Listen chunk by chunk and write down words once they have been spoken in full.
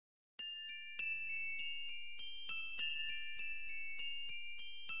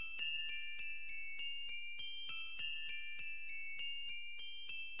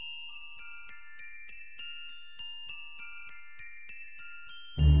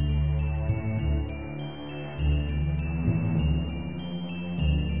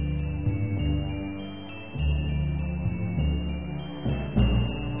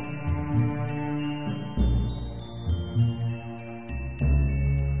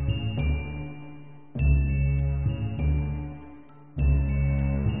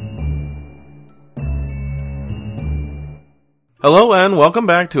Hello and welcome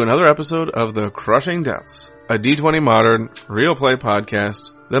back to another episode of The Crushing Depths, a D20 Modern real play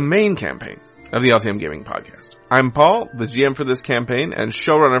podcast, the main campaign of the LTM Gaming Podcast. I'm Paul, the GM for this campaign and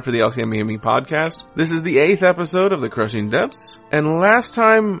showrunner for the LTM Gaming Podcast. This is the 8th episode of The Crushing Depths, and last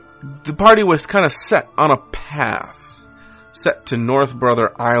time the party was kind of set on a path, set to North Brother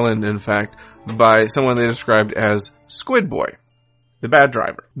Island, in fact, by someone they described as Squid Boy, the bad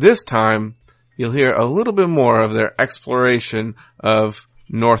driver. This time, you'll hear a little bit more of their exploration of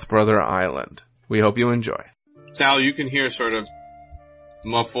North Brother Island. We hope you enjoy. Sal, you can hear sort of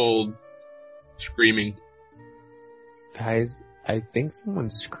muffled screaming. Guys, I think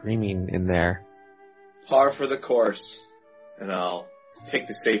someone's screaming in there. Par for the course, and I'll take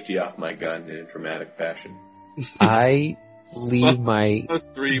the safety off my gun in a dramatic fashion. I leave my Plus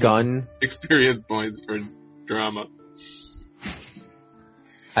 3 gun. experience points for drama.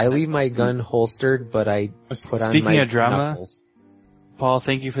 I leave my gun holstered, but I put on my Speaking of drama, knuckles. Paul,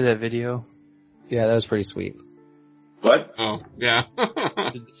 thank you for that video. Yeah, that was pretty sweet. What? Oh, yeah.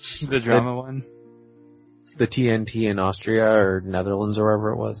 The drama one. The TNT in Austria or Netherlands or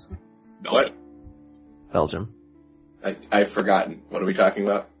wherever it was. What? Belgium. I've forgotten. What are we talking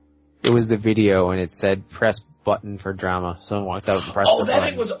about? It was the video and it said press button for drama. Someone walked out and pressed the That button.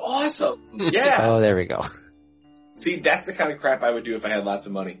 thing was awesome! Yeah! Oh, there we go. See, that's the kind of crap I would do if I had lots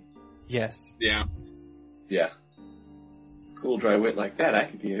of money. Yes. Yeah. Yeah. Cool dry wit like that, I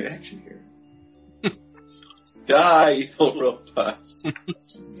could be in action here. Die, evil robots.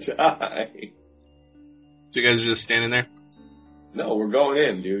 Die. So you guys are just standing there? No, we're going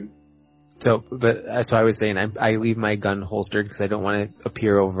in, dude. So I was saying, I leave my gun holstered because I don't want to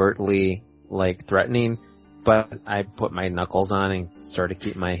appear overtly, threatening, but I put my knuckles on and sort of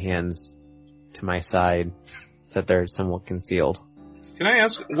keep my hands to my side so that they're somewhat concealed. Can I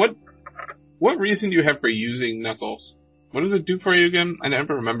ask, what reason do you have for using knuckles? What does it do for you again? I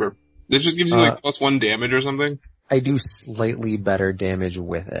never remember. It just gives you plus 1 damage or something? I do slightly better damage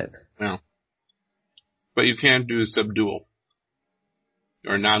with it. No. But you can't do subdual.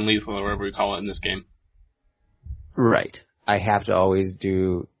 Or non-lethal, or whatever we call it in this game. Right. I have to always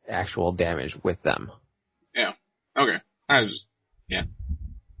do actual damage with them. Yeah. Okay. Yeah.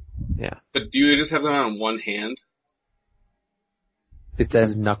 Yeah. But do you just have them on one hand? It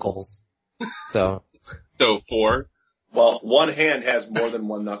says knuckles. So. So 4? Well, one hand has more than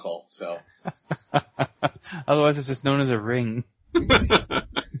one knuckle, so. Otherwise it's just known as a ring.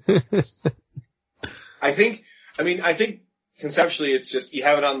 I think conceptually it's just, you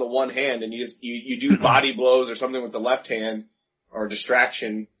have it on the one hand and you do body blows or something with the left hand, or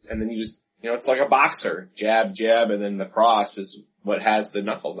distraction, and then you just, it's like a boxer. Jab, jab, and then the cross is what has the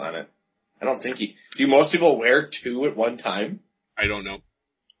knuckles on it. I don't think do most people wear 2 at one time? I don't know.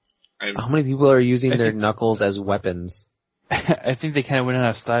 How many people are using their knuckles as weapons? I think they kind of went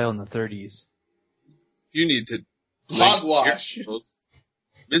out of style in the 30s. You need to hogwash.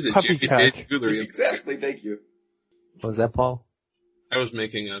 Visit Puppy Jimmy cock. Jewelry. Exactly, thank you. What was that, Paul? I was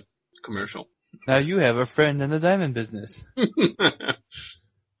making a commercial. Now you have a friend in the diamond business.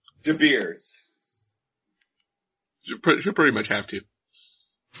 De Beers. You should pretty much have to.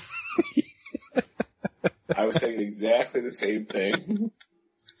 I was thinking exactly the same thing.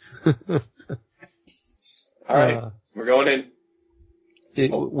 Alright, we're going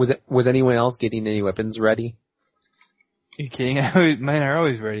in. Was anyone else getting any weapons ready? You kidding? Mine are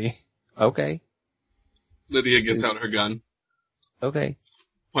always ready. Okay. Lydia gets out her gun. Okay.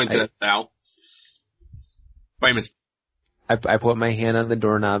 Points at Sal. Famous. I put my hand on the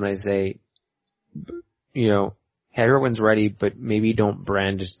doorknob and I say, everyone's ready, but maybe don't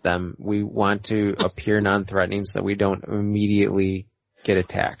brandish them. We want to appear non-threatening so that we don't immediately get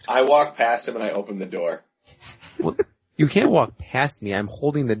attacked. I walk past him and I open the door. Well, you can't walk past me. I'm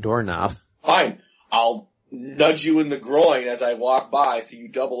holding the doorknob. Fine. I'll nudge you in the groin as I walk by so you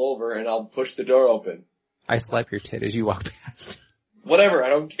double over and I'll push the door open. I slap your tit as you walk past. Whatever, I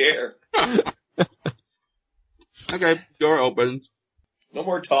don't care. Okay, door opens. No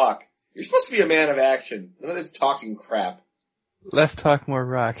more talk. You're supposed to be a man of action. None of this talking crap. Less talk, more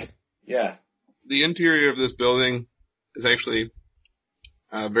rock. Yeah. The interior of this building is actually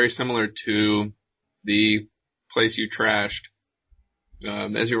very similar to the place you trashed.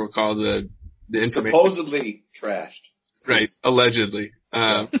 As you recall, the information... Supposedly trashed. Right, allegedly.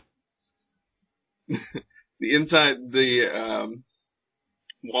 The inside, the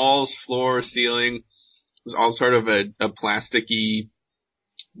walls, floor, ceiling was all sort of a plasticky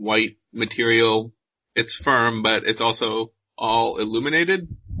white material. It's firm, but it's also all illuminated.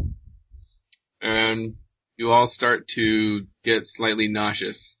 And you all start to get slightly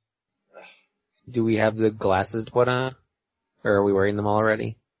nauseous. Do we have the glasses to put on? Or are we wearing them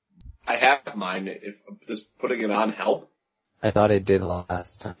already? I have mine. If does putting it on help? I thought it did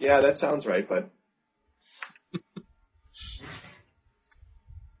last time. Yeah, that sounds right, but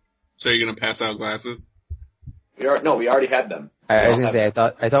So you're gonna pass out glasses? we already had them. I was gonna say, I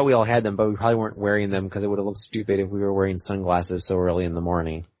thought we all had them, but we probably weren't wearing them because it would have looked stupid if we were wearing sunglasses so early in the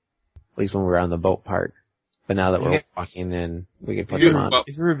morning. At least when we were on the boat part. But now that we're walking in, we can put them on. Well,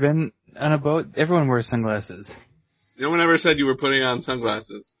 If you've ever been on a boat, everyone wears sunglasses. no one ever said you were putting on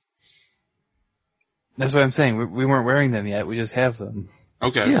sunglasses. That's what I'm saying. We weren't wearing them yet. We just have them.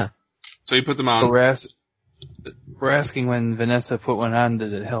 Okay. Yeah. So you put them But on. we're asking when Vanessa put one on,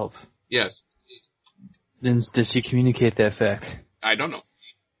 did it help? Yes. Then did she communicate that fact? I don't know.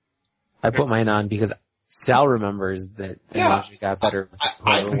 I put mine on because Sal remembers that Yeah. she got better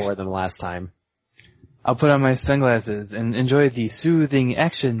whoever wore them last time. I'll put on my sunglasses and enjoy the soothing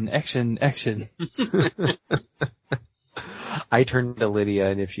action. I turn to Lydia,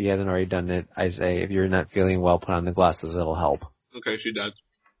 and if she hasn't already done it, I say, if you're not feeling well, put on the glasses, it'll help. Okay, she does.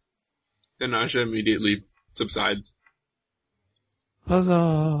 The nausea immediately subsides.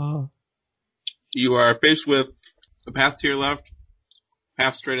 Huzzah! You are faced with the path to your left,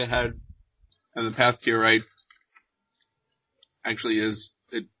 path straight ahead, and the path to your right actually is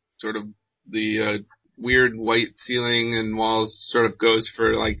it sort of the weird white ceiling and walls sort of goes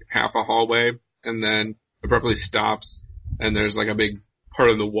for like half a hallway and then abruptly stops and there's like a big part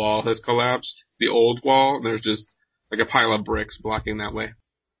of the wall has collapsed, the old wall, and there's just like a pile of bricks blocking that way.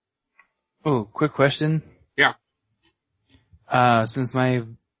 Oh, quick question. Yeah. Since my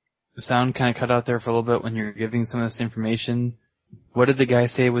sound kind of cut out there for a little bit when you're giving some of this information, what did the guy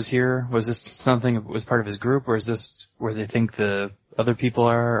say was here? Was this something that was part of his group, or is this where they think the other people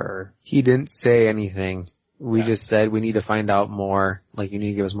are, or? He didn't say anything. We just said we need to find out more, like you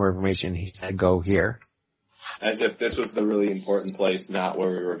need to give us more information. He said go here. As if this was the really important place, not where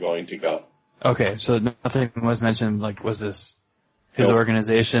we were going to go. Okay, so nothing was mentioned, like was this his Nope.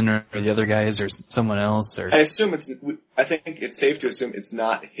 organization or the other guys or someone else, or? I think it's safe to assume it's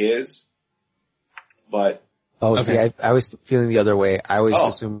not his, but, Oh, Okay. see, I was feeling the other way. I was Oh.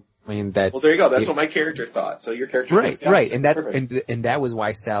 assuming that. well, there you go. That's what my character thought. So your character Right, thinks the right, opposite. and that Perfect. and that was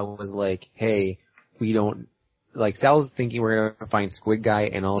why Sal was like, "Hey, we don't like." Sal's thinking we're gonna find Squid Guy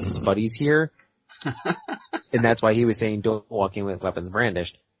and all of his buddies here, and that's why he was saying don't walk in with weapons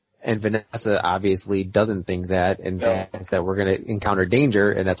brandished. And Vanessa obviously doesn't think that, and No. thinks that we're gonna encounter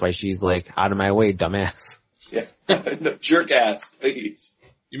danger, and that's why she's like, "Out of my way, dumbass." Yeah. No, jerk ass, please.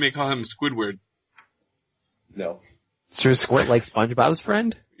 You may call him Squidward. No. Sir What, like SpongeBob's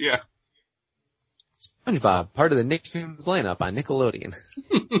friend? Yeah. SpongeBob, part of the Nicktoons lineup on Nickelodeon.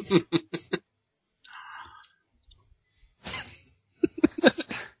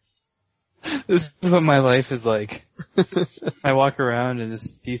 This is what my life is like. I walk around and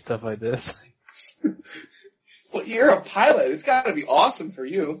just see stuff like this. Well, you're a pilot. It's gotta be awesome for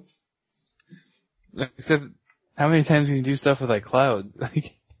you. Except, how many times can you do stuff with like clouds?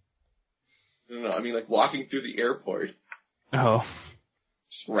 Like, No, I mean like walking through the airport. oh.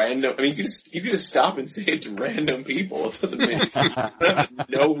 Just random, I mean you could just stop and say it to random people. It doesn't mean, you don't have to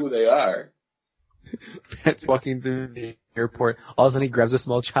know who they are. Matt's walking through the airport. All of a sudden he grabs a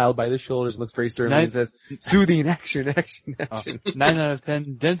small child by the shoulders, looks very sternly and says, "Soothing action, action, Oh. action." 9 out of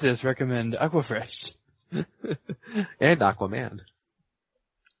 10 dentists recommend Aquafresh. And Aquaman.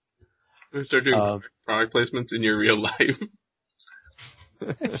 We start doing product placements in your real life.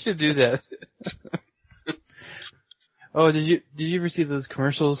 I should do that. Oh, did you ever see those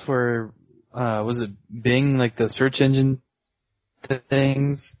commercials for, was it Bing, like the search engine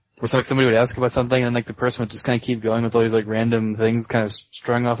things? Where it's like somebody would ask about something and like the person would just kind of keep going with all these like random things kind of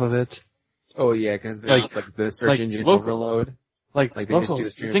strung off of it. Oh yeah, because Like- it's like the search like engine local- overload. Like Like they just local do the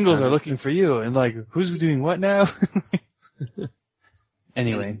stream of singles are consciousness. looking for you and like, who's doing what now?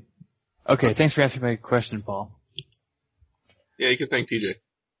 Anyway. Okay, thanks for answering my question, Paul. Yeah, you can thank TJ.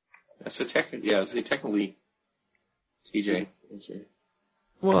 That's a technically TJ. That's right.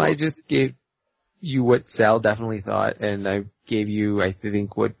 Well, I just gave you what Sal definitely thought, and I gave you, I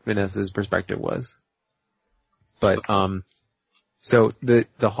think, what Vanessa's perspective was. But, so the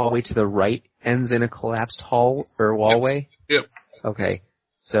hallway to the right ends in a collapsed hall or wallway? Yep. Okay.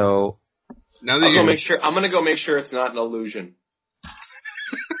 So, Now that I'm you gonna go make sure it's not an illusion.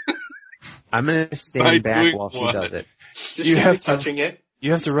 I'm gonna By stand back doing while she what? does it. Just You simply have to- touching it.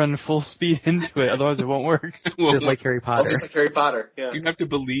 You have to run full speed into it, otherwise it won't work. well, Just like Harry Oh, Potter. just like Harry Potter. Yeah. you have to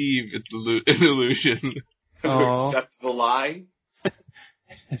believe it's an illusion. Have to Aw. accept the lie.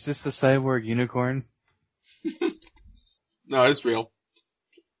 Is this the cyborg unicorn? No, it's real.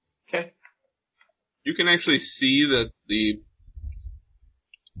 Okay. You can actually see that the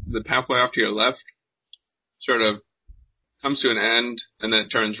the pathway off to your left sort of comes to an end, and then it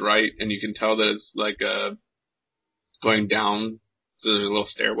turns right, and you can tell that it's like going down. So there's a little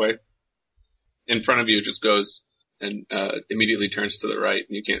stairway. In front of you, it just goes and immediately turns to the right,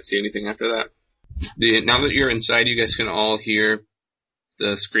 and you can't see anything after that. Now that you're inside, you guys can all hear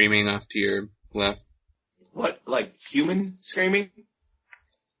the screaming off to your left. What, like human screaming?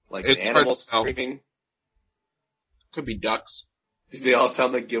 Like It's an animal hard to tell. screaming? Could be ducks. Do they all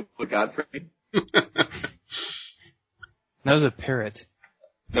sound like Gilbert Godfrey? That was a parrot.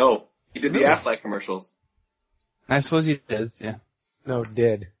 No. He did the Affleck commercials. I suppose he does, yeah. No,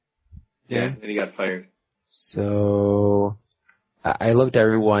 did. Yeah, and he got fired. So, I looked at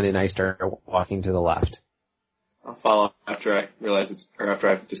everyone and I started walking to the left. I'll follow after I realize after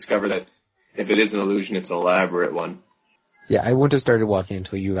I've discovered that if it is an illusion, it's an elaborate one. Yeah, I wouldn't have started walking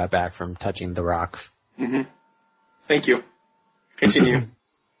until you got back from touching the rocks. Mm-hmm. Thank you. Continue.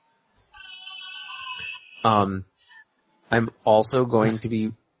 I'm also going to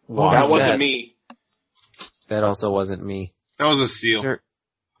be Well, that wasn't me. That also wasn't me. That was a Is seal.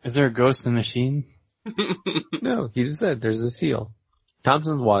 there a ghost in the machine? No, he just said there's a seal.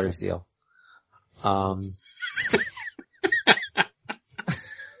 Thompson's water seal.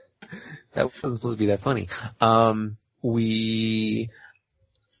 That wasn't supposed to be that funny. We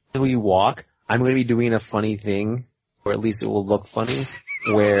walk. I'm going to be doing a funny thing, or at least it will look funny,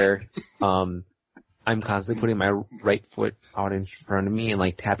 where, I'm constantly putting my right foot out in front of me and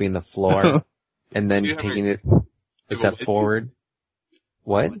like tapping the floor and then You have taking it a a step wedgie? forward.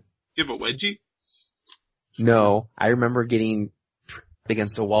 What? You have a wedgie? No, I remember getting trapped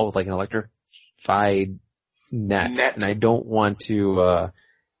against a wall with like an electrified net. And I don't want to,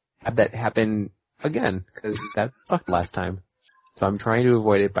 have that happen again, cause that sucked last time. So I'm trying to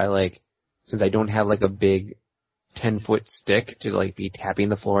avoid it by like, since I don't have like a big 10-foot stick to like be tapping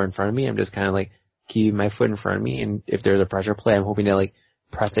the floor in front of me, I'm just kind of like keeping my foot in front of me, and if there's a pressure play, I'm hoping to like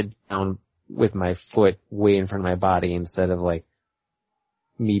press it down with my foot way in front of my body instead of like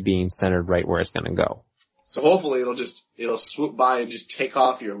me being centered right where it's gonna go. So hopefully it'll swoop by and just take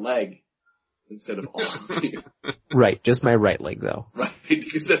off your leg instead of all of you. Right, just my right leg though. Right,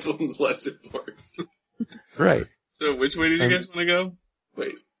 because that's one's less important. Right. So which way did you guys want to go?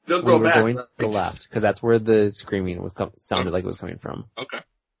 Wait, they'll We go were back. going to the left, cause that's where the screaming sounded like it was coming from. Okay.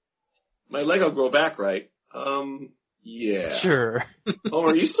 My leg will grow back, right? Yeah. Sure. Homer,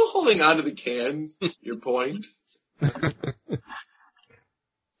 are you still holding on to the cans? Your point?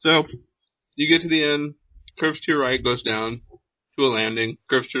 So, you get to the end, curves to your right, goes down to a landing,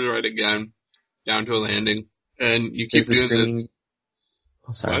 curves to the right again, down to a landing, and you keep Is the doing this. screaming...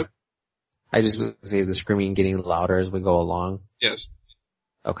 Oh, sorry. What? I just was say, is the screaming getting louder as we go along? Yes.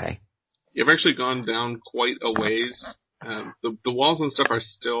 Okay. You've actually gone down quite a ways. The walls and stuff are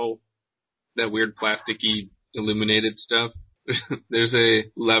still that weird plasticky illuminated stuff. There's a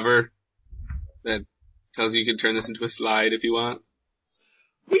lever that tells you can turn this into a slide if you want.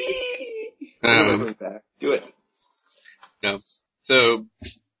 Whee! Do it. No. So,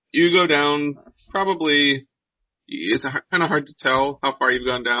 you go down, probably, it's kind of hard to tell how far you've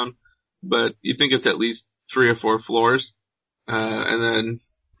gone down, but you think it's at least 3 or 4 floors. And then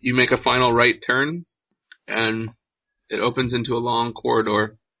you make a final right turn, and it opens into a long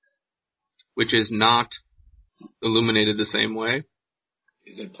corridor, which is not illuminated the same way.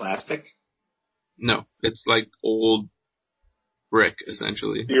 Is it plastic? No, it's like old brick,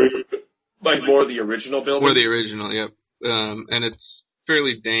 essentially. Like more of the original building? Or the original, yep. And it's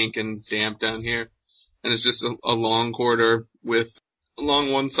fairly dank and damp down here. And it's just a long corridor with,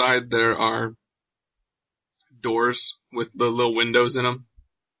 along one side there are doors with the little windows in them.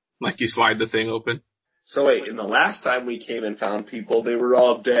 Like you slide the thing open. So wait, in the last time we came and found people, they were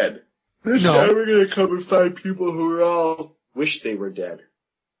all dead. This No. time we're gonna come and find people who are all wish they were dead.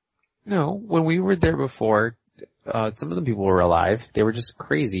 No, when we were there before, some of the people were alive. They were just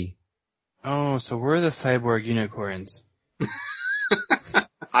crazy. Oh, so we're the cyborg unicorns.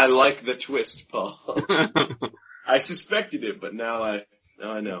 I like the twist, Paul. I suspected it, but now I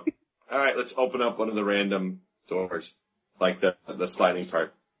know. Alright, let's open up one of the random doors. Like the sliding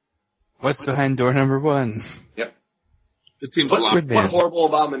part. What's behind door number 1? Yep. It seems What, locked. what horrible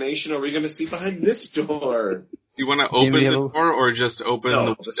abomination are we gonna see behind this door? Do you want to open Maybe the it'll- door or just open No,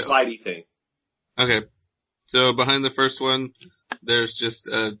 the the slidey thing. Okay. So behind the first one, there's just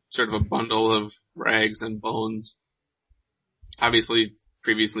a sort of a bundle of rags and bones. Obviously,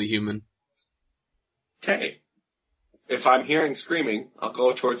 previously human. Okay. If I'm hearing screaming, I'll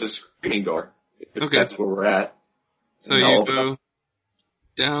go towards the screaming door. If Okay. that's where we're at. So And I'll you open go up.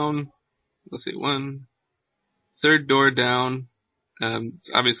 down, let's see, 1, third door down, It's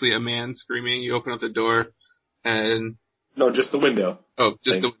obviously a man screaming. You open up the door, and No, just the window.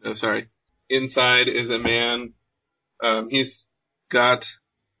 just the window. Sorry. Inside is a man. He's got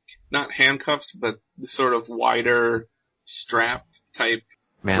not handcuffs, but the sort of wider strap type.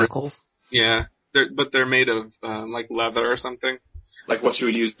 Manacles? Yeah, they're made of like leather or something. Like what you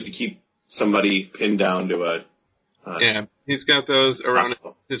would use to keep somebody pinned down to a Yeah, he's got those around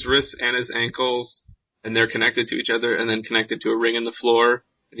hospital. his wrists and his ankles, and they're connected to each other, and then connected to a ring in the floor.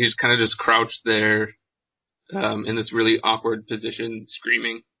 And he's kind of just crouched there, in this really awkward position,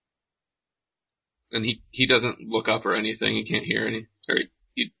 screaming. And he doesn't look up or anything. He can't hear or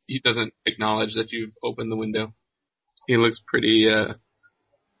he doesn't acknowledge that you've opened the window. He looks pretty,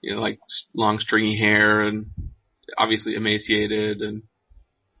 like long stringy hair and obviously emaciated and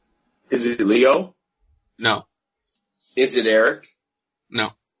Is it Leo? no. Is it Eric?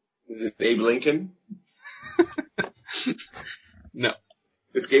 No. Is it Abe Lincoln? No.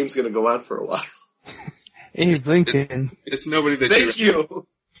 This game's gonna go on for a while. Abe Lincoln. It's nobody that Thank you!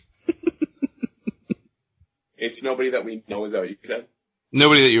 It's nobody that we know, is that what you said?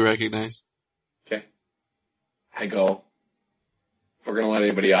 Nobody that you recognize. Okay. I go, if we're gonna let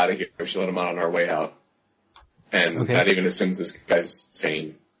anybody out of here, we should let them out on our way out. And Okay. not even assumes this guy's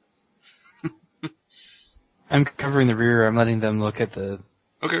sane. I'm covering the rear. I'm letting them look at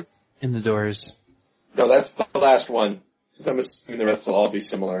Okay. in the doors. No, that's the last one. Because I'm assuming the rest will all be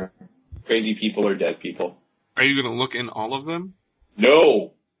similar. Crazy people or dead people. Are you gonna look in all of them?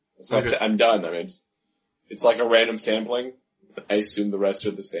 No! That's why I Okay. said I'm done. I mean, it's like a random sampling. I assume the rest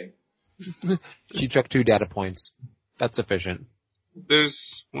are the same. She checked 2 data points. That's sufficient.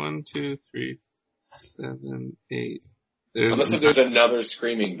 There's 1, 2, 3, 7, 8. Unless if there's another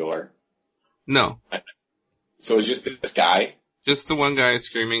screaming door. No. So it's just this guy. Just the one guy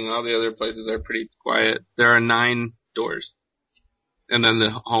screaming. All the other places are pretty quiet. There are 9 doors. And then the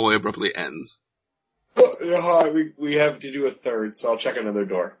hallway abruptly ends. We have to do a third, so I'll check another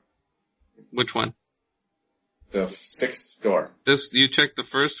door. Which one? The 6th door. You check the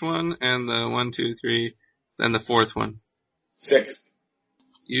first one and the 1, 2, 3, then the 4th one. 6th.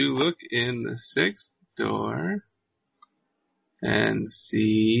 You look in the 6th door and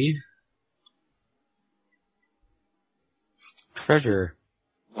see Treasure.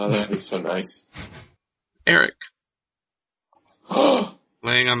 Oh, that'd be so nice. Eric I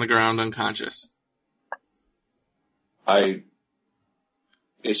laying on the ground unconscious.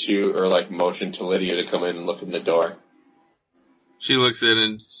 issue or motion to Lydia to come in and look in the door. She looks in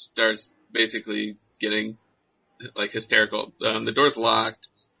and starts basically getting hysterical. The door's locked.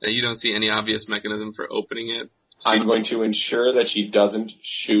 And you don't see any obvious mechanism for opening it. I'm going to ensure that she doesn't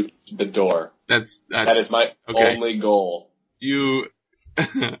shoot the door. That is my okay. only goal. You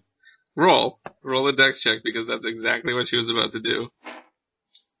roll a dex check because that's exactly what she was about to do.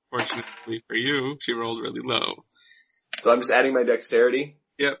 Fortunately for you, she rolled really low. So I'm just adding my dexterity?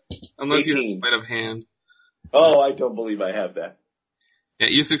 Yep. Unless 18. you have sleight of hand. Oh, I don't believe I have that. Yeah,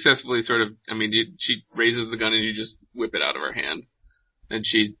 you successfully she raises the gun and you just whip it out of her hand. And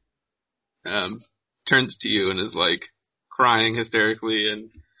she, turns to you and is crying hysterically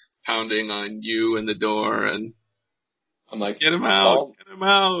and pounding on you and the door and I'm like, get him out, get him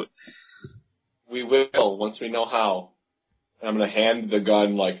out. We will, once we know how. And I'm gonna hand the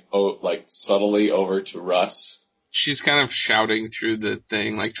gun subtly over to Russ. She's kind of shouting through the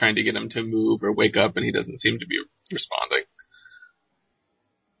thing, trying to get him to move or wake up, and he doesn't seem to be responding.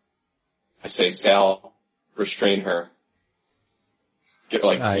 I say, Sal, restrain her. Get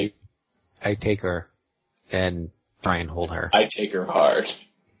I take her and try and hold her. I take her hard.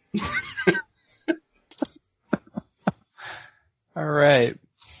 Alright.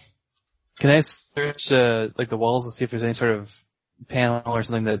 Can I search, the walls to see if there's any sort of panel or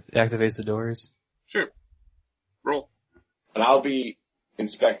something that activates the doors? Sure. Roll. And I'll be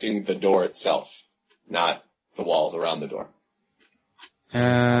inspecting the door itself, not the walls around the door.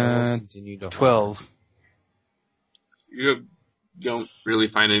 Continue to hold 12. You don't really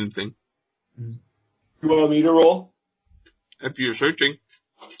find anything. You want me to roll? If you're searching.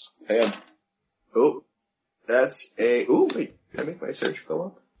 And, oh, that's wait, did I make my search go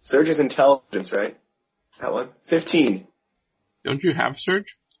up? Search is intelligence, right? That one? 15. Don't you have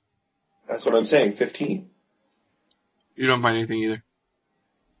search? That's what I'm saying, 15. You don't find anything either.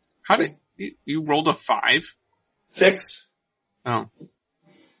 How did you rolled a 5? 6. Oh.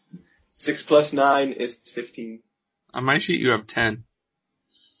 6 plus 9 is 15. On my sheet you have 10.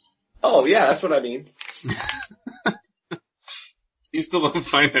 Oh yeah, that's what I mean. You still don't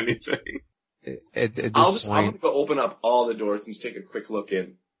find anything. At this I'm point, gonna go open up all the doors and just take a quick look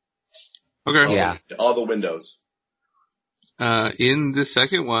in. Okay. Yeah. All the windows. In the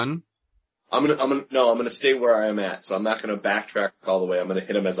second one, I'm gonna stay where I am at, so I'm not gonna backtrack all the way. I'm gonna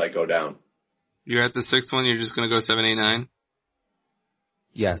hit him as I go down. you're at the sixth one, you're just gonna go 7, 8, 9?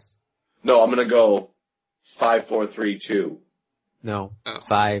 Yes. No, I'm gonna go 5, 4, 3, 2. No. Oh.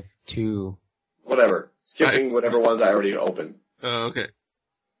 5, 2. Whatever. Skipping whatever ones I already opened. Oh, okay.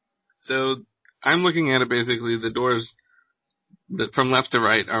 So, I'm looking at it basically, the doors that from left to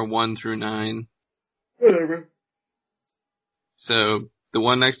right are 1 through 9. Whatever. So, the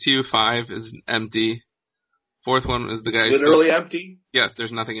one next to you, 5, is empty. Fourth one is the guy's Literally empty? Yes,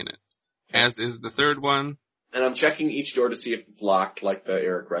 there's nothing in it. As is the third one. And I'm checking each door to see if it's locked like the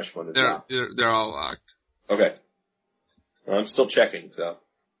Eric Resch one is locked. They're all locked. Okay. Well, I'm still checking, so.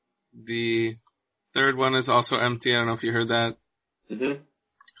 The third one is also empty. I don't know if you heard that. Mm-hmm.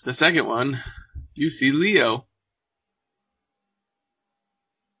 The second one, you see Leo.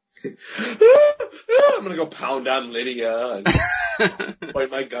 I'm gonna go pound on Lydia and point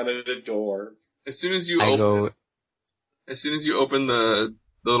my gun at a door. As soon as you open the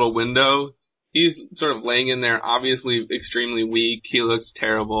little window, he's sort of laying in there, obviously extremely weak. He looks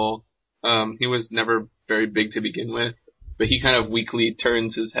terrible. He was never very big to begin with, but he kind of weakly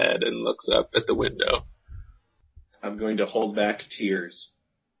turns his head and looks up at the window. I'm going to hold back tears,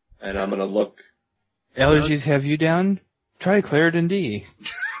 and I'm gonna look. Allergies have you down? Try Claritin D.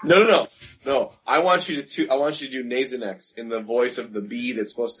 No. I want you to do Nasonex in the voice of the bee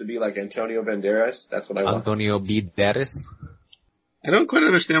that's supposed to be like Antonio Banderas. That's what I want. Antonio Banderas. I don't quite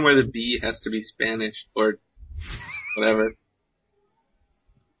understand why the bee has to be Spanish or whatever.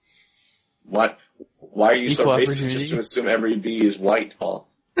 What? Why are you so Equal racist opportunity. just to assume every bee is white, Paul?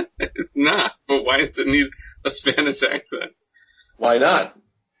 It's not, but why does it need a Spanish accent? Why not?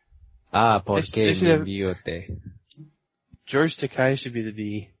 Porque They should have- mi biote. George Takei should be the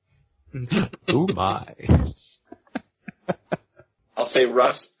bee. Oh my. I'll say,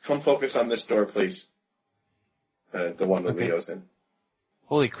 Russ, come focus on this door, please. The one with Okay. Leo's in.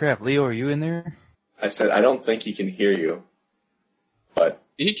 Holy crap, Leo, are you in there? I said, I don't think he can hear you. But,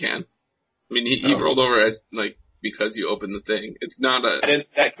 He can. I mean, he rolled over it, like, because you opened the thing. It's not and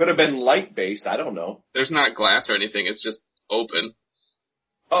that could have been light-based, I don't know. there's not glass or anything, it's just open.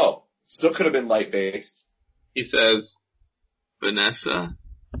 Oh, still could have been light-based. He says, Vanessa?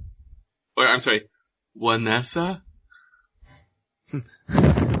 Or, I'm sorry, Vanessa?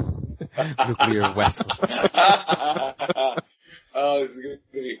 Nuclear West. Oh, this is going to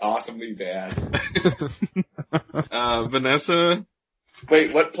be awesomely bad. Vanessa?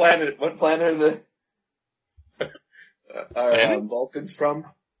 Wait, what planet are the Planet? Vulcans from?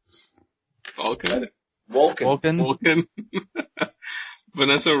 Vulcan? Vulcan. Vulcan? Vulcan?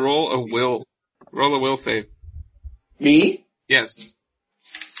 Vanessa, roll a will save. Me? Yes.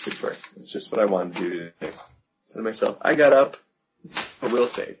 Super. It's just what I wanted to do today. So to myself, I got up. I will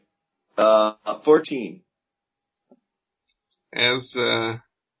save. 14. As,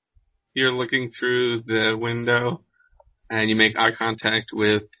 you're looking through the window and you make eye contact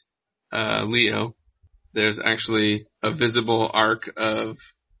with, Leo, there's actually a visible arc of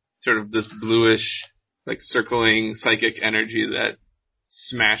sort of this bluish, like circling psychic energy that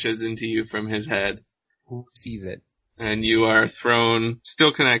smashes into you from his head. Who sees it? And you are thrown,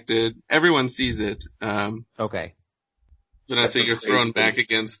 still connected. Everyone sees it. Okay. Vanessa, Except for you're thrown Crazy. back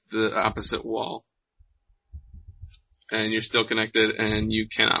against the opposite wall. And you're still connected and you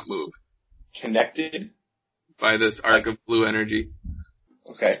cannot move Connected? by this arc of blue energy.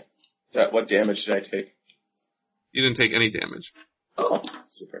 Okay. What damage did I take? You didn't take any damage. Oh,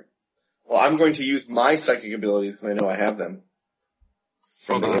 super. Well, I'm going to use my psychic abilities, because I know I have them,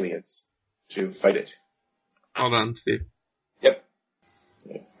 from Hold the on. aliens, to fight it. Hold on, Steve. Yep.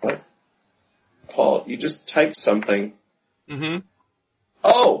 What? Paul, you just typed something. Mm-hmm.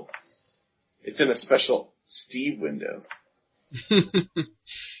 Oh! It's in a special Steve window.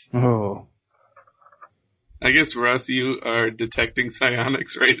 Oh. I guess, Russ, you are detecting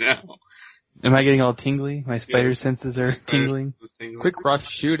psionics right now. Am I getting all tingly? My spider senses are tingling. Quick rush,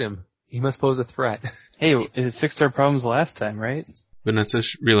 shoot him. He must pose a threat. Hey, it fixed our problems last time, right? Vanessa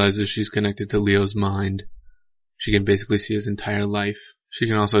realizes she's connected to Leo's mind. She can basically see his entire life. She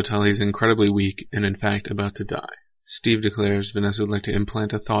can also tell he's incredibly weak and in fact about to die. Steve declares Vanessa would like to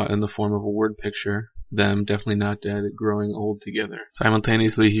implant a thought in the form of a word picture, them, definitely not dead, growing old together.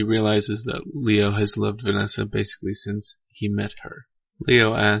 Simultaneously, he realizes that Leo has loved Vanessa basically since he met her.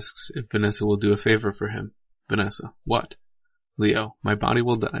 Leo asks if Vanessa will do a favor for him. Vanessa, what? Leo, my body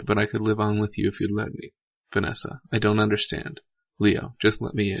will die, but I could live on with you if you'd let me. Vanessa, I don't understand. Leo, just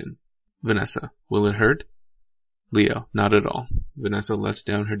let me in. Vanessa, will it hurt? Leo, not at all. Vanessa lets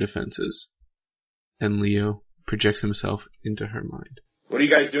down her defenses. And Leo projects himself into her mind. What are you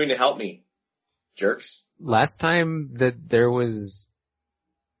guys doing to help me? Jerks? Last time that there was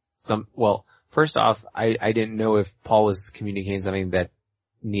first off, I didn't know if Paul was communicating something that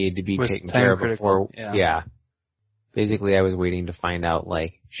needed to be Was taken time care of critical, before. yeah. Basically, I was waiting to find out,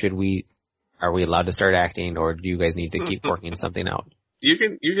 like, are we allowed to start acting, or do you guys need to keep working something out? You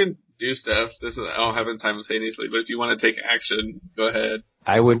can do stuff. This is all happen simultaneously, but if you want to take action, go ahead.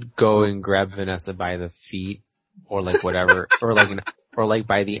 I would go and grab Vanessa by the feet, or like whatever, or like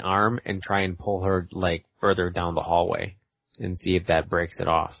by the arm, and try and pull her like further down the hallway, and see if that breaks it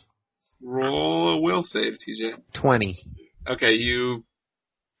off. Roll a will save, TJ. 20. Okay, you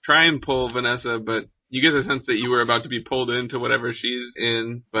try and pull Vanessa, but you get the sense that you were about to be pulled into whatever she's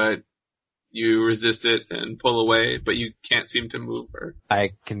in, but you resist it and pull away, but you can't seem to move her.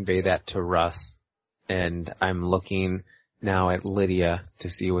 I convey that to Russ, and I'm looking now at Lydia to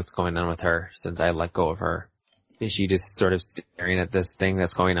see what's going on with her since I let go of her. Is she just sort of staring at this thing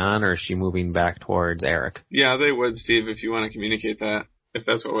that's going on, or is she moving back towards Eric? Yeah, they would, Steve, if you want to communicate that, if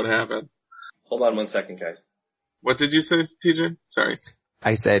that's what would happen. Hold on 1 second, guys. What did you say, TJ? Sorry.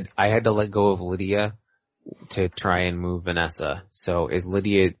 I said I had to let go of Lydia to try and move Vanessa. So is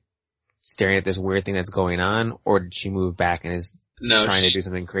Lydia staring at this weird thing that's going on, or did she move back and is trying to do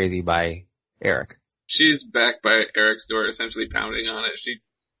something crazy by Eric? She's back by Eric's door, essentially pounding on it. She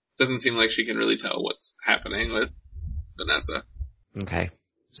doesn't seem like she can really tell what's happening with Vanessa. Okay.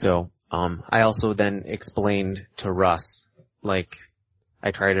 So, I also then explained to Russ, like,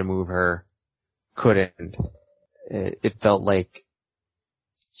 I tried to move her, couldn't. It felt like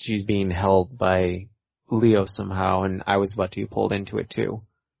she's being held by Leo somehow, and I was about to be pulled into it too.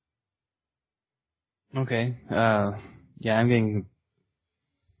 Okay. Something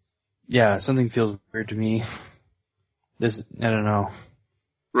feels weird to me. I don't know.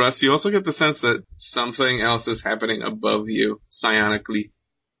 Russ, you also get the sense that something else is happening above you, psionically.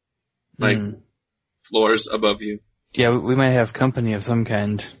 Like, floors above you. Yeah, we might have company of some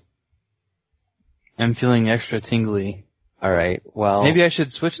kind. I'm feeling extra tingly. Alright, well... Maybe I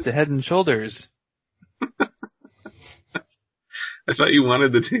should switch to Head and Shoulders. I thought you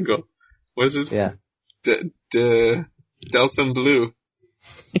wanted the tingle. What is this? Yeah. Delsum Blue.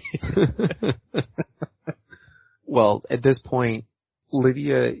 Well, at this point,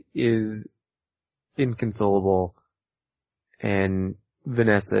 Lydia is inconsolable, and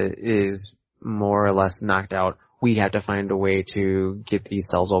Vanessa is more or less knocked out. We have to find a way to get these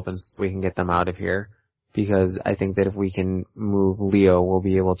cells open so we can get them out of here, because I think that if we can move Leo, we'll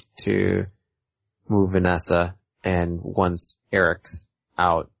be able to move Vanessa, and once Eric's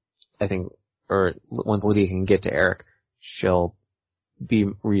out, or once Lydia can get to Eric, she'll be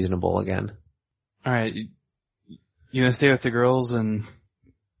reasonable again. Alright, you wanna stay with the girls and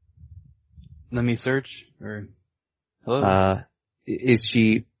let me search? Or, hello? Is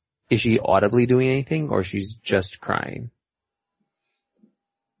she audibly doing anything, or she's just crying?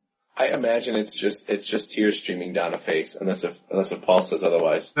 I imagine it's just tears streaming down a face, unless if Paul says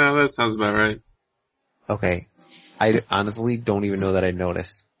otherwise. No, that sounds about right. Okay. I honestly don't even know that I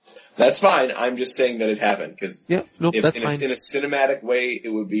noticed. That's fine. I'm just saying that it happened, because Yeah, nope, that's fine. in a cinematic way, it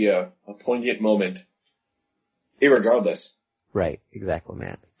would be a poignant moment. Irregardless. Right, exactly,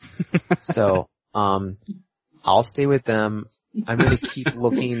 Matt. So, I'll stay with them. I'm gonna keep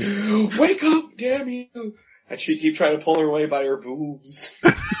looking. Wake up, damn you! And she keep trying to pull her away by her boobs.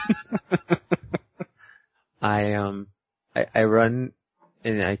 I run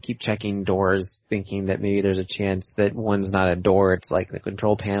and I keep checking doors, thinking that maybe there's a chance that one's not a door, it's like the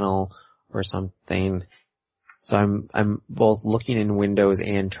control panel or something. So I'm both looking in windows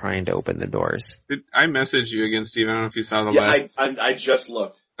and trying to open the doors. I messaged you again, Steve. I don't know if you saw the Yeah, I just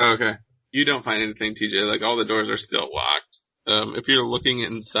looked. Oh, okay. You don't find anything, TJ. Like, all the doors are still locked. If you're looking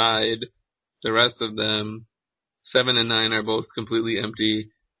inside, the rest of them, 7 and 9 are both completely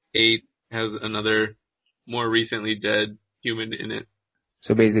empty. 8 has another more recently dead human in it.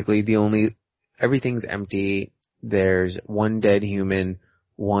 So basically everything's empty. There's one dead human,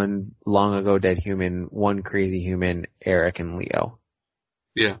 one long ago dead human, one crazy human, Eric and Leo.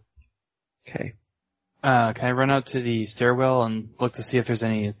 Yeah. Okay. Can I run out to the stairwell and look to see if there's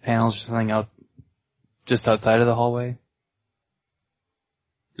any panels or something out, just outside of the hallway?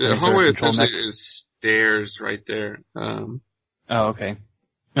 The hallway essentially is stairs right there. Oh, okay.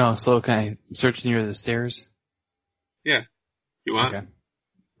 No, so can I search near the stairs? Yeah. You want? Okay.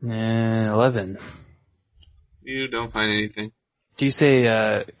 11. You don't find anything. Do you say,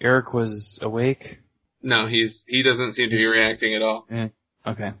 Eric was awake? No, he doesn't seem to be reacting at all. Yeah.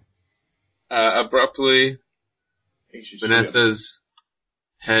 Okay. Abruptly, Vanessa's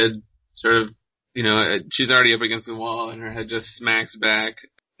head sort of she's already up against the wall and her head just smacks back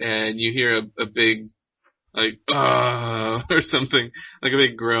and you hear a big, like, or something, like a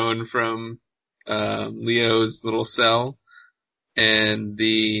big groan from, Leo's little cell and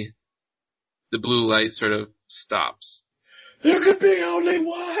the blue light sort of stops. There could be only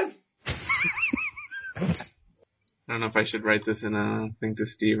one! I don't know if I should write this in a thing to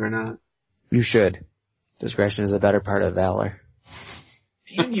Steve or not. You should. Discretion is the better part of valor.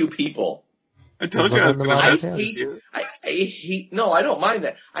 Damn you people. I told you I was going to I hate, no, I don't mind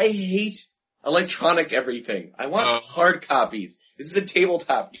that. I hate electronic everything. I want hard copies. This is a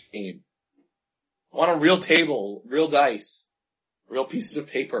tabletop game. I want a real table, real dice, real pieces of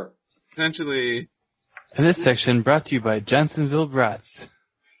paper. Essentially. And this section brought to you by Johnsonville Brats.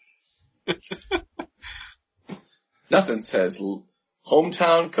 Nothing says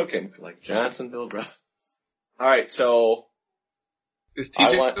hometown cooking like Johnsonville Brats. Alright, so. Is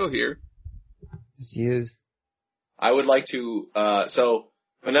TJ still here? Yes, he is. I would like to, so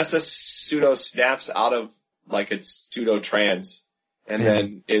Vanessa pseudo snaps out of like a pseudo trance and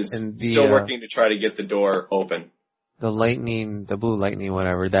then is still working to try to get the door open. The blue lightning,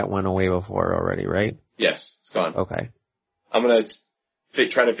 whatever, that went away before already, right? Yes, it's gone. Okay. I'm gonna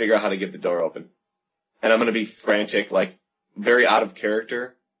try to figure out how to get the door open. And I'm gonna be frantic, like, very out of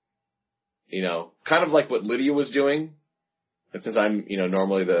character. Kind of like what Lydia was doing. But since I'm,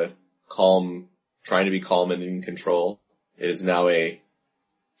 normally the calm, trying to be calm and in control, it is now a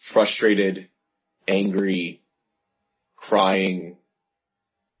frustrated, angry, crying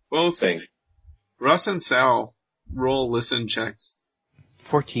thing. Russ and Sal roll listen checks.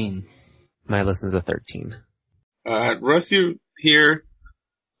 14. My listen's a 13. Russ, you hear,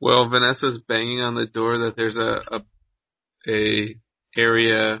 well, Vanessa's banging on the door that there's a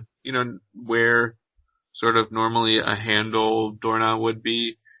area, where sort of normally a handle doorknob would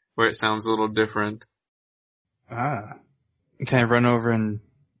be, where it sounds a little different. Can I run over and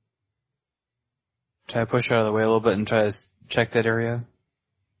try to push her out of the way a little bit and try to check that area?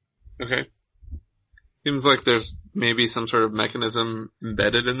 Okay. Seems like there's maybe some sort of mechanism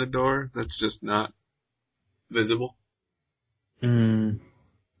embedded in the door that's just not visible. Can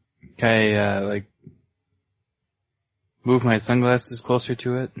I, move my sunglasses closer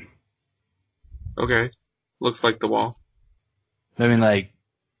to it? Okay. Looks like the wall. Is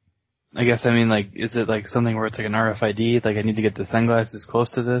it like something where it's like an RFID? Like I need to get the sunglasses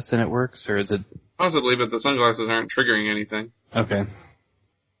close to this and it works, or is it? Possibly, but the sunglasses aren't triggering anything. Okay.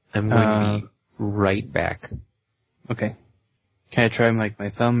 I'm going to be right back. Okay. Can I try my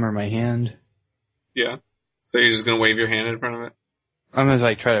thumb or my hand? Yeah. So you're just gonna wave your hand in front of it? I'm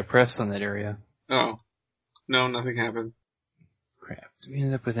gonna try to press on that area. Oh. No, nothing happened. Crap. Do we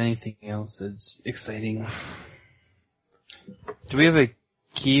end up with anything else that's exciting? Do we have a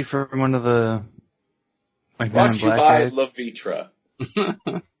key for one of the brought to you by La Vitra.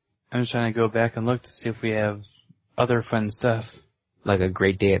 I'm just trying to go back and look to see if we have other fun stuff. Like a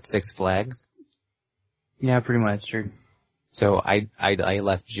great day at Six Flags? Yeah, pretty much. Sure. So I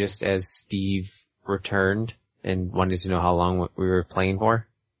left just as Steve returned and wanted to know how long we were playing for.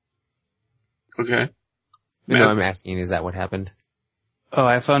 Okay. No, I'm asking, is that what happened? Oh,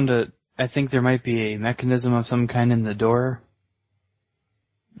 I think there might be a mechanism of some kind in the door.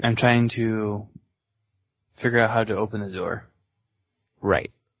 I'm trying to figure out how to open the door.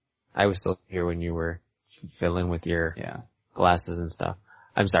 Right. I was still here when you were filling with your glasses and stuff.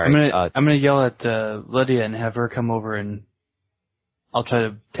 I'm sorry. I'm gonna yell at Lydia and have her come over, and I'll try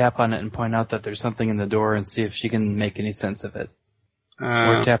to tap on it and point out that there's something in the door and see if she can make any sense of it.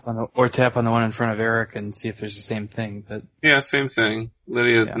 Or tap on the one in front of Eric and see if there's the same thing. But yeah, same thing.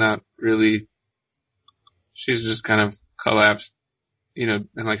 Lydia's not really. She's just kind of collapsed, and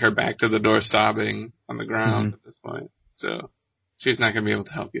like her back to the door, sobbing on the ground at this point. So she's not going to be able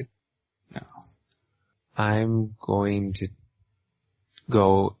to help you. No. I'm going to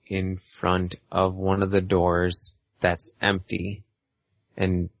go in front of one of the doors that's empty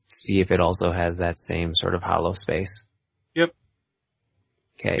and see if it also has that same sort of hollow space. Yep.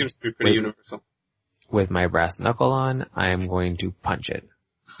 Okay. Seems to be pretty universal. With my brass knuckle on, I am going to punch it.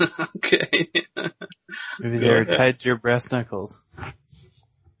 Okay. Maybe they're tied to your brass knuckles.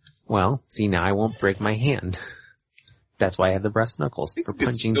 Well, see, now I won't break my hand. That's why I have the brass knuckles, for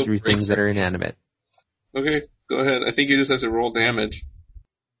punching through things that are inanimate. Okay, go ahead. I think you just have to roll damage.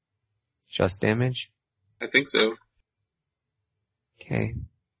 Just damage? I think so. Okay.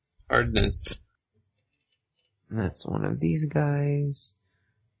 Hardness. And that's one of these guys.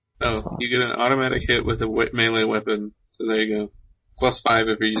 Oh, plus. You get an automatic hit with a melee weapon, so there you go. +5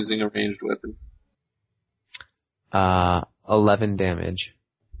 if you're using a ranged weapon. 11 damage.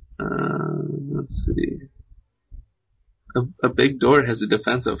 Let's see. A big door has a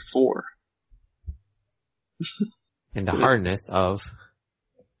defense of 4. And a hardness of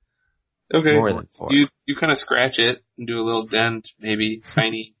Okay. more than 4. You kind of scratch it and do a little dent, maybe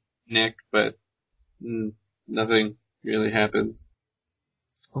tiny nick, but nothing really happens.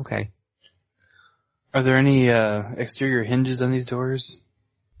 Okay. Are there any exterior hinges on these doors?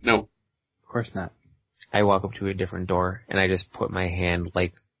 No. Of course not. I walk up to a different door and I just put my hand,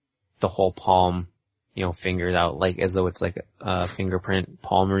 like, the whole palm, fingers out, like, as though it's like a fingerprint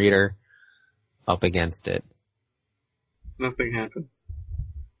palm reader up against it. Nothing happens.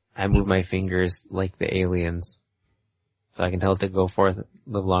 I move my fingers like the aliens, so I can tell it to go forth,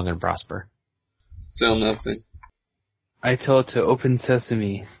 live long and prosper. Still nothing. I tell it to open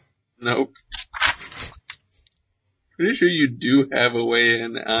sesame. Nope. Pretty sure you do have a way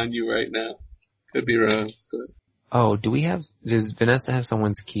in on you right now. Could be wrong, but Oh, does Vanessa have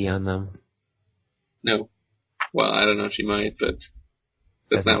someone's key on them? no. Well, I don't know, she might, but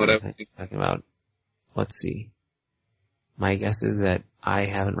that's not what I'm talking about. Let's see. My guess is that I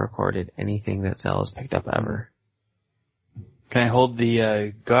haven't recorded anything that Sal has picked up ever. Can I hold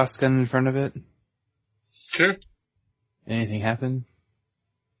the Gauss gun in front of it? Sure. Anything happen?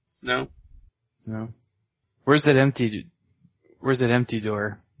 No. No. Where's that empty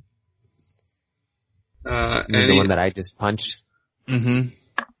door? The one that I just punched? Mm-hmm.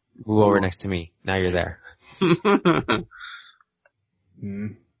 Move over next to me. Now you're there.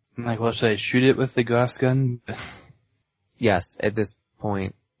 I'm like, well, should I shoot it with the Gauss gun? Yes, at this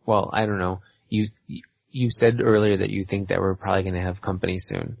point, well, I don't know. You said earlier that you think that we're probably going to have company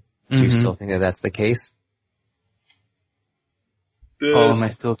soon. Do you still think that that's the case? Am I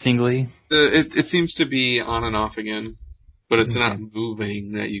still tingly? It seems to be on and off again, but it's not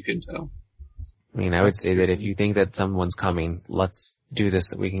moving that you can tell. I mean, I would say that if you think that someone's coming, let's do this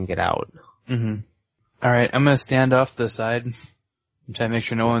so we can get out. Mm-hmm. Alright, I'm gonna stand off the side and try to make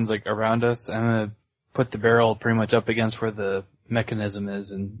sure no one's like around us. I'm gonna put the barrel pretty much up against where the mechanism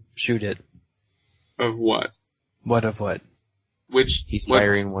is and shoot it. Of what? What of what? He's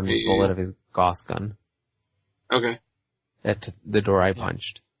firing one bullet of his Gauss gun Okay. at the door I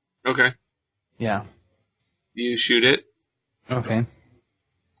punched. Okay. Yeah. You shoot it, Okay.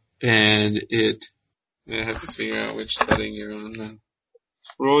 and I have to figure out which setting you're on then.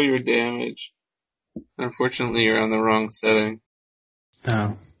 Roll your damage. Unfortunately, you're on the wrong setting.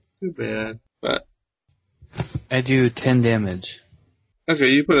 Oh. Too bad. But, I do 10 damage. okay,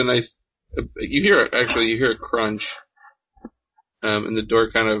 you put a nice, you hear a crunch, and the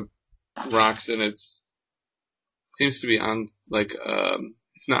door kind of rocks, and seems to be on, like,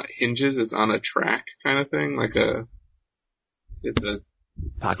 it's not hinges, it's on a track kind of thing, it's a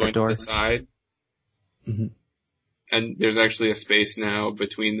Pocket door? to the side. Mm-hmm. And there's actually a space now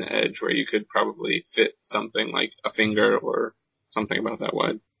between the edge where you could probably fit something like a finger or something about that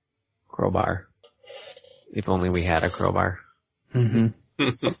wide. Crowbar. If only we had a crowbar.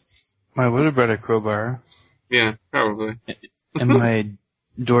 Mm-hmm. I would have brought a crowbar. Yeah, probably. And my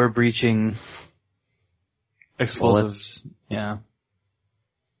door breaching explosives. Yeah.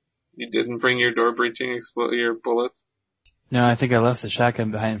 You didn't bring your door breaching your bullets? No, I think I left the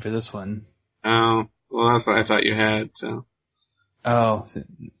shotgun behind for this one. Oh, well that's what I thought you had, so. Oh,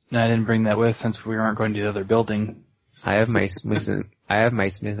 no, I didn't bring that with since we weren't going to the other building. I have my Smith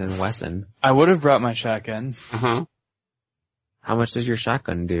and Wesson. I would have brought my shotgun. Uh-huh. How much does your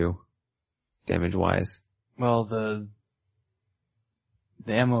shotgun do, damage-wise? Well, the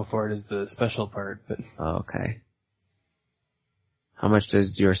ammo for it is the special part, but. Oh, okay. How much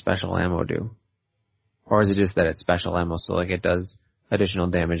does your special ammo do? Or is it just that it's special ammo, so like it does additional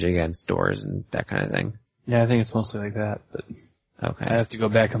damage against doors and that kind of thing? Yeah, I think it's mostly like that, but. Okay. I have to go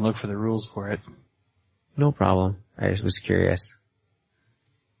back and look for the rules for it. No problem. I just was curious.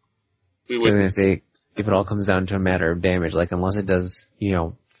 We I was would. gonna say, if it all comes down to a matter of damage, like unless it does,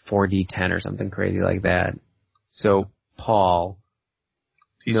 4d10 or something crazy like that. So, Paul,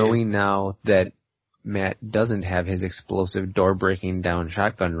 knowing now that Matt doesn't have his explosive door breaking down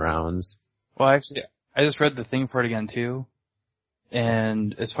shotgun rounds. Well, actually, I just read the thing for it again too.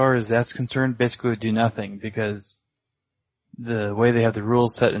 And as far as that's concerned, basically it would do nothing because the way they have the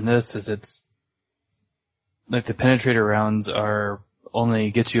rules set in this is it's like the penetrator rounds are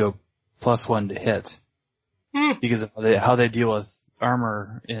only get you a +1 to hit because of how they deal with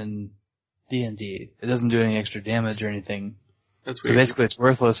armor in D&D. It doesn't do any extra damage or anything. That's So weird. basically it's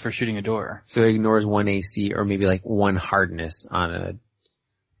worthless for shooting a door. So it ignores 1 AC or maybe like 1 hardness on a...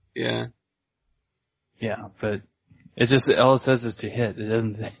 Yeah. Yeah, but it's just, all it says is to hit. It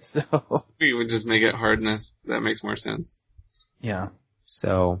doesn't say so. We would just make it hardness. That makes more sense. Yeah.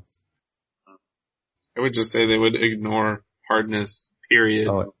 So, I would just say they would ignore hardness, period.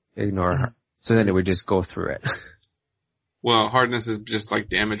 Oh, ignore her. So then it would just go through it. Well, hardness is just like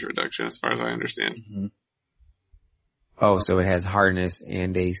damage reduction as far as I understand. Mm-hmm. Oh, so it has hardness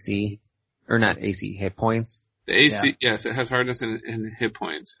and AC? Or not AC, hit points? The AC, yes, it has hardness and hit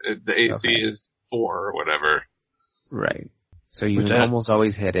points. The AC is 4 or whatever. Right. So you can almost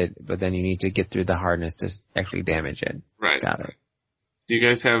always hit it, but then you need to get through the hardness to actually damage it. Right. Got it. Do you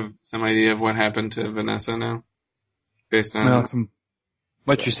guys have some idea of what happened to Vanessa now? Based on... Well, from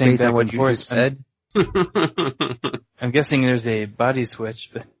what you're saying based back on what and you forth, just said? I'm guessing there's a body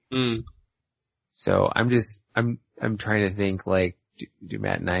switch, but... So I'm trying to think, like, do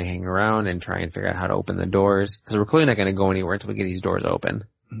Matt and I hang around and try and figure out how to open the doors? Because we're clearly not going to go anywhere until we get these doors open.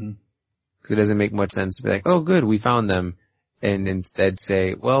 Because it doesn't make much sense to be like, oh good, we found them. And instead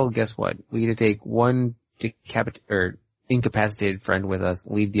say, well, guess what? We need to take one incapacitated friend with us,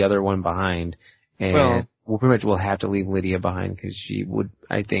 leave the other one behind, and we'll pretty much will have to leave Lydia behind because she would,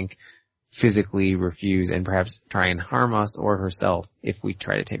 I think, physically refuse and perhaps try and harm us or herself if we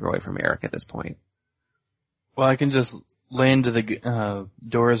try to take her away from Eric at this point. Well, I can just lay into the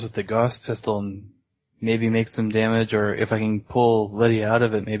doors with the Gauss pistol and maybe make some damage, or if I can pull Lydia out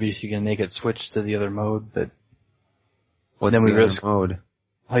of it, maybe she can make it switch to the other mode, but what's then we the risk other mode?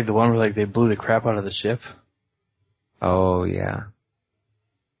 Like the one where like they blew the crap out of the ship. Oh yeah.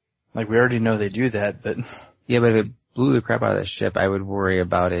 Like we already know they do that, but yeah, but if it blew the crap out of the ship, I would worry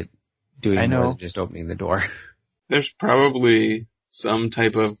about it doing more than just opening the door. There's probably some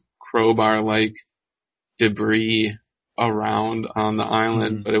type of crowbar-like debris around on the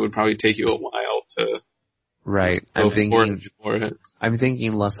island, but it would probably take you a while to right. I'm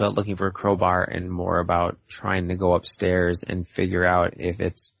thinking less about looking for a crowbar and more about trying to go upstairs and figure out if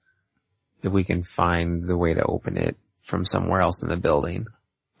we can find the way to open it from somewhere else in the building.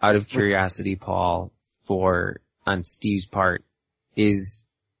 Out of curiosity, Paul, on Steve's part, is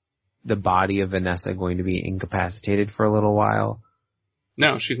the body of Vanessa going to be incapacitated for a little while?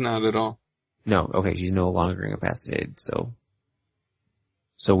 No, she's not at all. No, okay, she's no longer incapacitated, so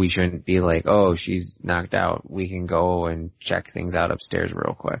we shouldn't be like, oh, she's knocked out. We can go and check things out upstairs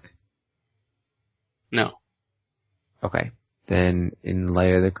real quick. No. Okay. Then, in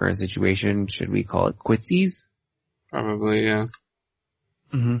light of the current situation, should we call it quitsies? Probably, yeah.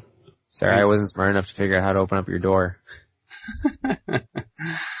 Sorry, I wasn't smart enough to figure out how to open up your door.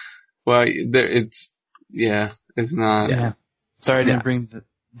 Well, it's not. Yeah. Sorry I didn't bring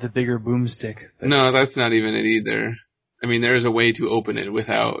the bigger boomstick. No, that's not even it either. I mean, there is a way to open it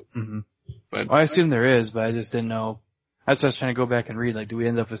without. But I assume there is, but I just didn't know. That's what I was trying to go back and read. Like, do we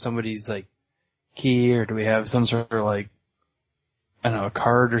end up with somebody's like key, or do we have some sort of like, I don't know, a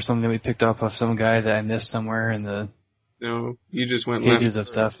card or something that we picked up off some guy that I missed somewhere in the no, you just went pages left.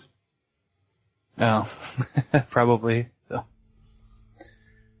 of stuff. Oh, probably. So.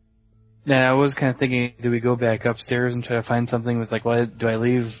 Yeah, I was kind of thinking, do we go back upstairs and try to find something? It was like, well, do I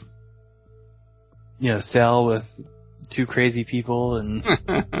leave, Sal with two crazy people and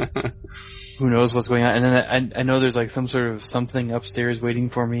who knows what's going on? And then I know there's like some sort of something upstairs waiting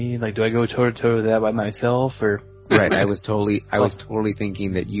for me. Like, do I go toe to toe to that by myself or? Right, I was totally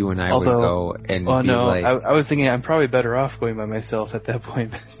thinking that you and I would go and be like... I was thinking I'm probably better off going by myself at that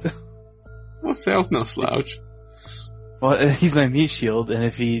point. Well, Sal's no slouch. Well, he's my meat shield, and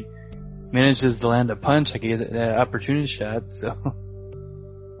if he manages to land a punch, I get an opportunity shot, so...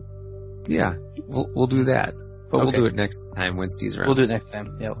 Yeah, we'll do that. But we'll do it next time when Steve's around. We'll do it next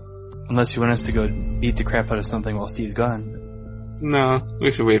time, yeah. Unless you want us to go beat the crap out of something while Steve's gone. No,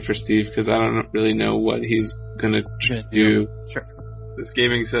 we should wait for Steve, because I don't really know what he's gonna do. Sure. This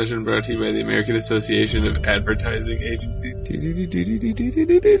gaming session brought to you by the American Association of Advertising Agencies.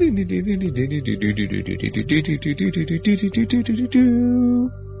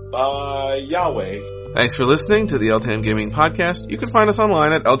 Yahweh. Thanks for listening to the LTM Gaming Podcast. You can find us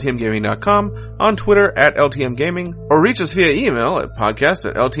online at ltmgaming.com, on Twitter at ltmgaming, or reach us via email at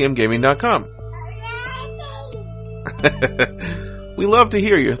podcast@ltmgaming.com. We love to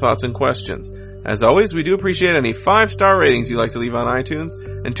hear your thoughts and questions. As always, we do appreciate any 5-star ratings you'd like to leave on iTunes,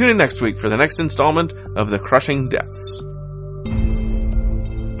 and tune in next week for the next installment of The Crushing Depths.